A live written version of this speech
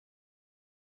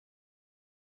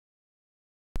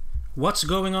What's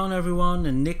going on, everyone?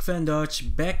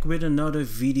 NICKVANDUTCH back with another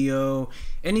video,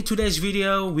 and in today's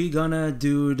video we're gonna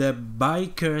do the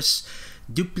bikers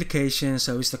duplication.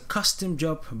 So it's the custom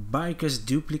job bikers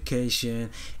duplication,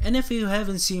 and if you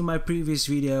haven't seen my previous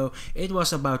video, it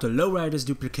was about the lowriders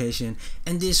duplication,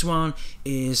 and this one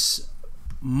is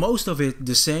most of it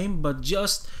the same but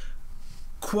just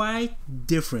quite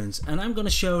different, and I'm gonna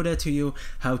show that to you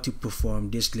how to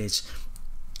perform this glitch.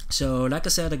 So like I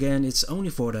said, again, it's only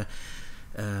for the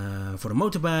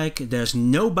motorbike. There's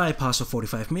no bypass of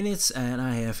 45 minutes, and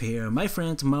I have here my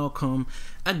friend Malcolm,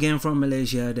 again from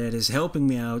Malaysia, that is helping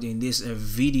me out in this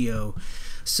video.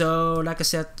 So like I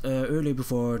said earlier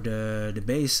before, the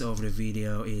base of the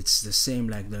video, it's the same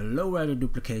like the lowrider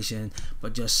duplication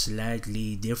but just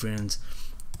slightly different.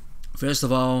 First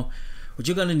of all, what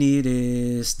you're gonna need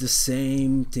is the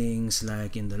same things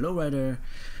like in the lowrider.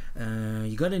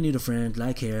 You're gonna need a friend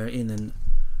like here in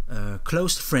a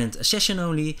closed friend session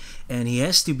only, and he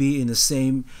has to be in the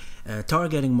same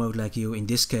targeting mode like you. In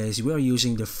this case we are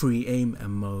using the free aim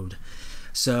mode.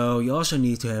 So you also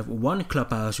need to have one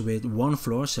clubhouse with one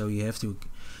floor, so you have to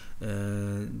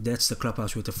that's the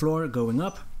clubhouse with the floor going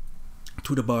up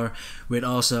to the bar, with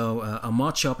also a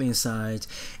mod shop inside,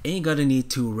 and you're gonna need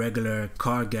two regular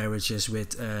car garages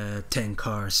with 10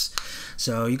 cars.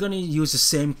 So you're gonna use the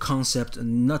same concept,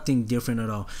 nothing different at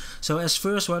all. So as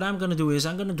first, what I'm gonna do is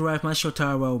I'm gonna drive my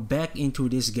Shotaro back into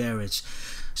this garage.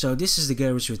 So this is the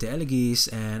garage with the LEGs,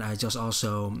 and I just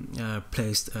also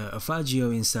placed a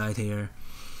Fagio inside here,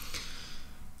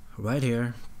 right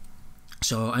here.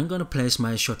 So I'm gonna place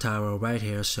my Shotaro right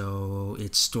here, so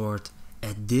it's stored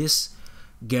at this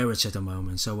garage at the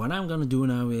moment. So what I'm gonna do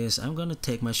now is I'm gonna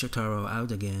take my Shotaro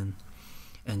out again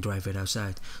and drive it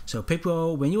outside. So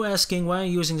people, when you're asking why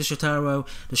I'm using the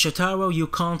Shotaro, you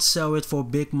can't sell it for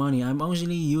big money. I'm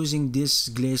only using this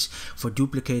glitch for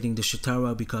duplicating the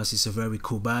Shotaro because it's a very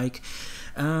cool bike.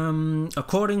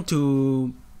 According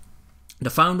to the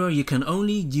founder, you can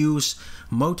only use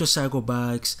motorcycle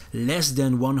bikes less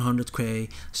than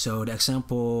 100k. So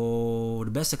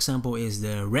the best example is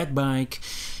the red bike.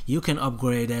 You can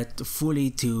upgrade that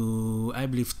fully to, I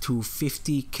believe,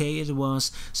 250k it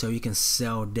was. So you can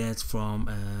sell that from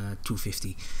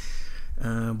 250.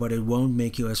 But it won't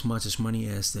make you as much money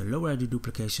as the lowrider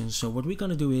duplication. So what we're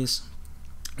gonna do is,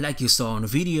 like you saw in the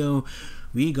video,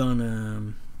 we're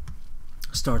gonna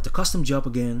start the custom job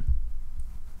again.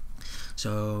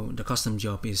 So the custom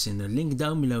job is in the link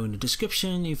down below in the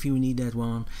description if you need that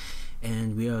one,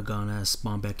 and we are gonna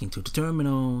spawn back into the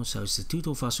terminal. So it's the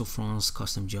TUTOFACILEFRANCE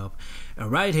custom job.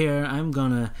 Right here I'm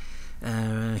gonna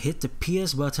hit the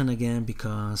PS button again,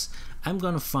 because I'm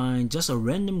gonna find just a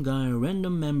random guy, a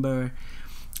random member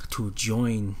to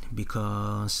join,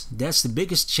 because that's the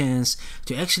biggest chance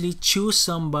to actually choose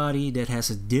somebody that has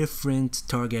a different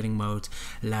targeting mode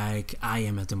like I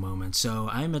am at the moment. So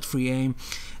I'm at free aim,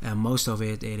 and most of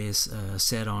it is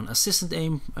set on assistant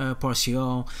aim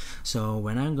partial. So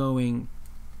when I'm going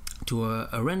to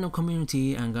a random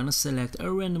community, I'm gonna select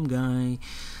a random guy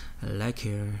like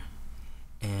here,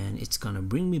 and it's gonna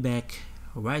bring me back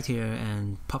right here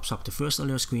and pops up the first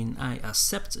alert screen. I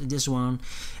accept this one,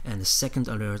 and the second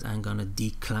alert I'm gonna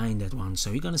decline that one.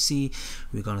 So you're gonna see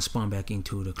we're gonna spawn back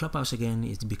into the clubhouse again.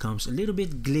 It becomes a little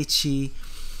bit glitchy,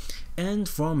 and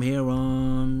from here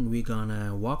on we're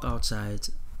gonna walk outside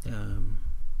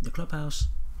the clubhouse.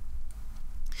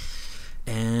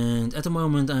 And at the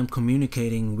moment I'm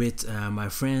communicating with my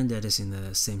friend that is in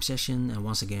the same session, and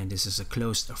once again this is a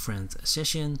closed friend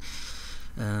session.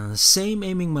 Same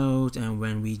aiming mode, and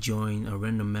when we join a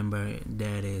random member,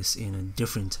 that is in a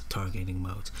different targeting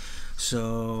mode.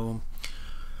 So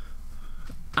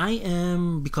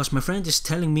because my friend is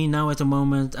telling me now at the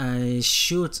moment I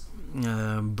should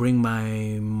bring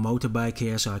my motorbike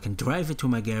here so I can drive it to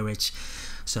my garage.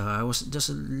 So I was just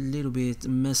a little bit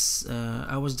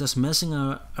I was just messing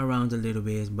around a little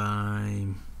bit by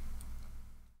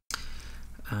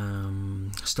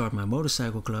start my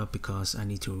motorcycle club, because I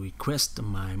need to request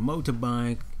my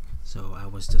motorbike. So I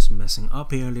was just messing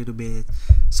up here a little bit.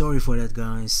 Sorry for that,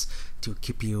 guys, to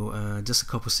keep you just a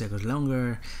couple seconds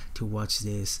longer to watch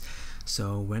this.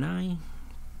 So when I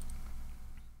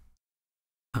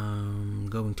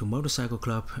going to motorcycle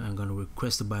club, I'm gonna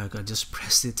request the bike. I just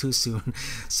pressed it too soon.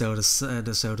 So the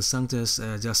Sanctus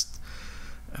just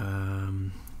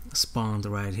spawned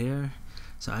right here.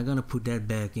 So I'm gonna put that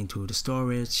back into the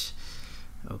storage.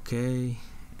 Okay,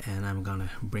 and I'm gonna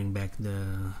bring back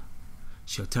the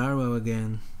Shotaro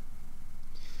again.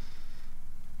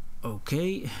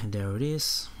 Okay, there it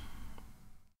is.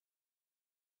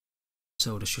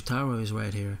 So the Shotaro is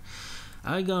right here.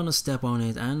 I'm gonna step on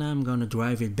it and I'm gonna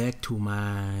drive it back to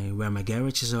where my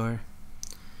garages are.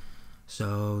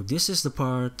 So this is the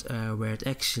part where it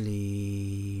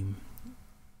actually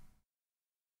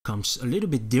comes a little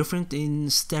bit different in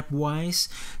stepwise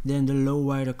than the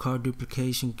lowrider car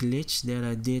duplication glitch that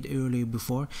I did earlier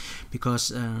before, because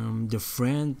the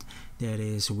friend that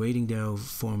is waiting there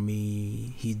for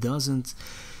me, he doesn't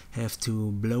have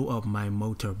to blow up my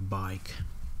motorbike.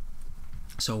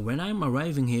 So when I'm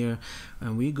arriving here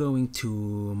and we're going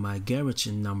to my garage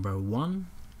number 1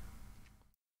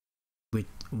 with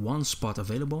 1 spot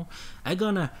available, I'm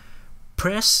gonna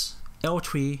press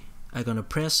L3, I'm gonna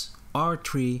press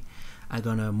R3, I'm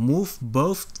gonna move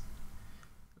both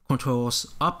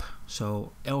controls up,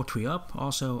 so L3 up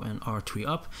also and R3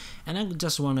 up, and I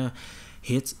just wanna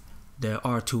hit the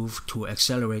R2 to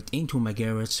accelerate into my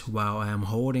garage while I am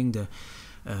holding the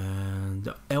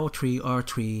L3,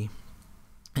 R3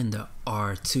 and the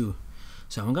R2.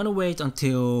 So I'm gonna wait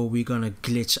until we're gonna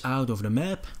glitch out of the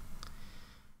map,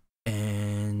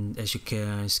 and as you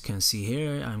guys can see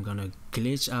here, I'm gonna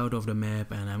glitch out of the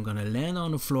map and I'm gonna land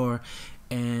on the floor,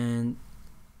 and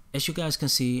as you guys can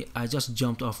see, I just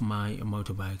jumped off my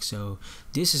motorbike. So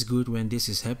this is good when this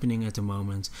is happening at the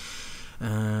moment.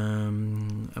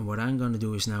 And what I'm gonna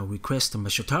do is now request my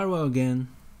Shotaro again,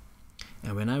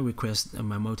 and when I request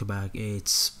my motorbike, it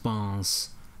spawns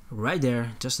right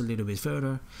there, just a little bit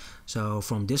further. So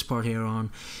from this part here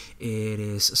on, it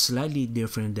is slightly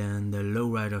different than the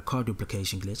lowrider car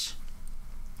duplication glitch.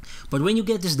 But when you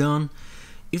get this done,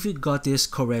 if you got this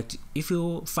correct, if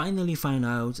you finally find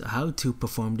out how to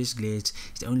perform this glitch,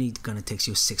 it's only gonna take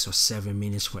you 6 or 7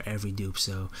 minutes for every dupe.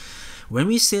 So when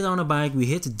we sit on a bike, we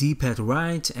hit the D-pad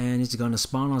right, and it's gonna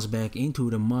spawn us back into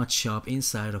the mod shop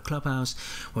inside the clubhouse.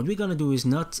 What we're gonna do is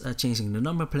not changing the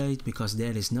number plate, because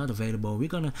that is not available. We're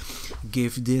gonna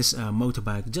give this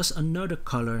motorbike just another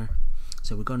color.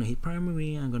 So we're gonna hit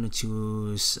primary, I'm gonna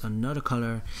choose another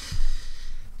color,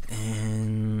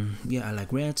 and yeah, I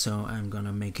like red, so I'm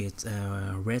gonna make it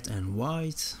red and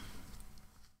white.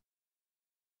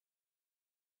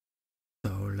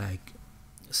 So like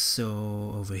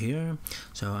so over here.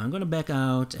 So I'm gonna back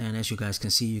out, and as you guys can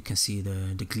see, you can see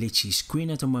the glitchy screen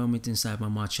at the moment inside my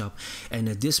mod shop. And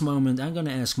at this moment, I'm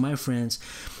gonna ask my friends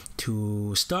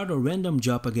to start a random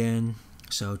job again.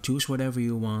 So choose whatever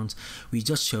you want. We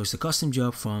just chose the custom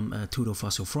job from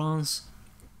TUTOFACILEFRANCE.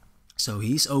 So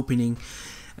he's opening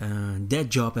that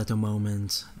job at the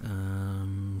moment.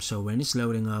 So when it's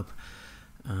loading up,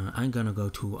 I'm gonna go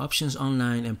to options,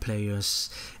 online and players,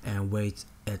 and wait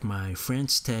at my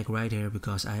friends tag right here,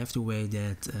 because I have to wait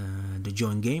that the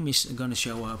join game is gonna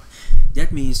show up.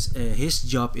 That means his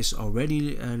job is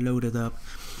already loaded up.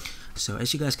 So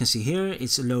as you guys can see here,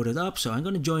 it's loaded up. So I'm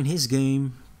gonna join his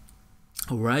game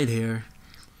right here,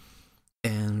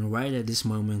 and right at this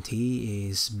moment he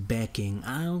is backing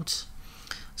out.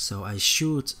 So I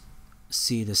should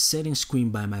see the settings screen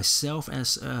by myself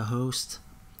as a host.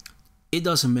 It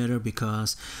doesn't matter,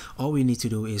 because all we need to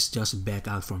do is just back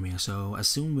out from here. So as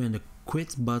soon when the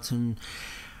quit button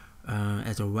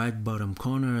at the right bottom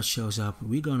corner shows up,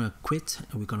 we're gonna quit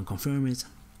and we're gonna confirm it,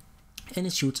 and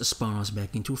it should spawn us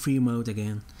back into free mode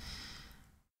again,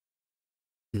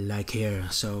 like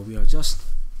here. So we are just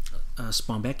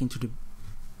spawned back into the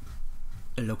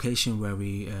location where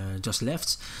we just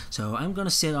left. So I'm gonna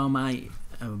sit on my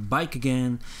bike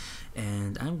again,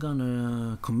 and I'm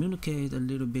gonna communicate a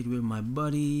little bit with my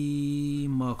buddy.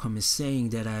 Malcolm is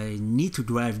saying that I need to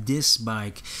drive this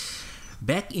bike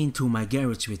back into my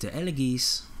garage with the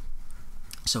LGs.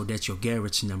 So that's your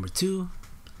garage number 2.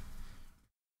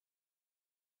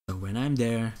 So when I'm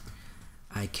there,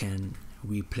 I can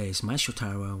replace my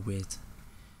Shotaro with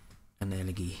an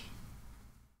LG.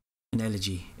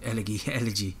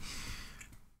 LG.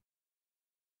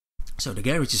 So the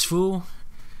garage is full.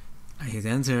 I hit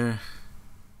enter.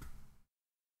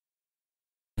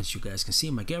 As you guys can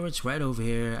see, my garage right over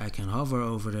here. I can hover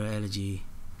over the LG,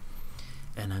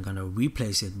 and I'm gonna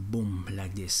replace it, boom,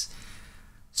 like this.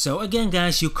 So again,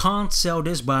 guys, you can't sell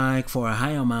this bike for a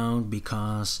high amount,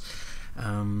 because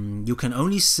you can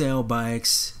only sell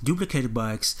bikes, duplicated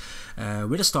bikes,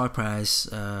 with a start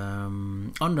price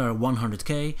under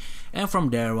 100k, and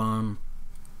from there on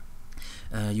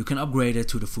you can upgrade it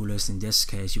to the fullest. In this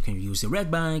case, you can use the red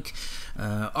bike,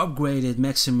 upgraded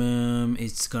maximum.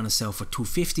 It's gonna sell for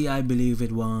 250, I believe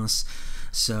it was.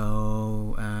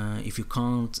 So if you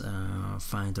can't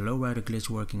find the lowrider glitch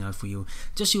working out for you,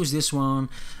 just use this one,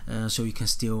 so you can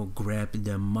still grab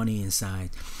the money inside.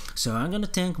 So I'm gonna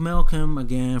thank Malcolm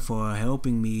again for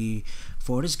helping me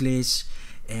for this glitch,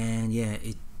 and yeah,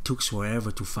 it took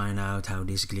forever to find out how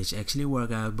this glitch actually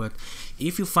worked out, but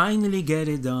if you finally get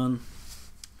it done,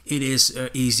 it is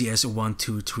easy as 1,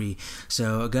 2, 3.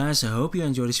 So guys, I hope you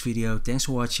enjoyed this video. Thanks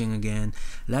for watching again.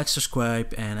 Like,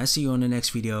 subscribe, and I see you on the next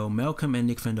video. Malcolm and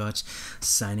NICKVANDUTCH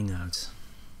signing out.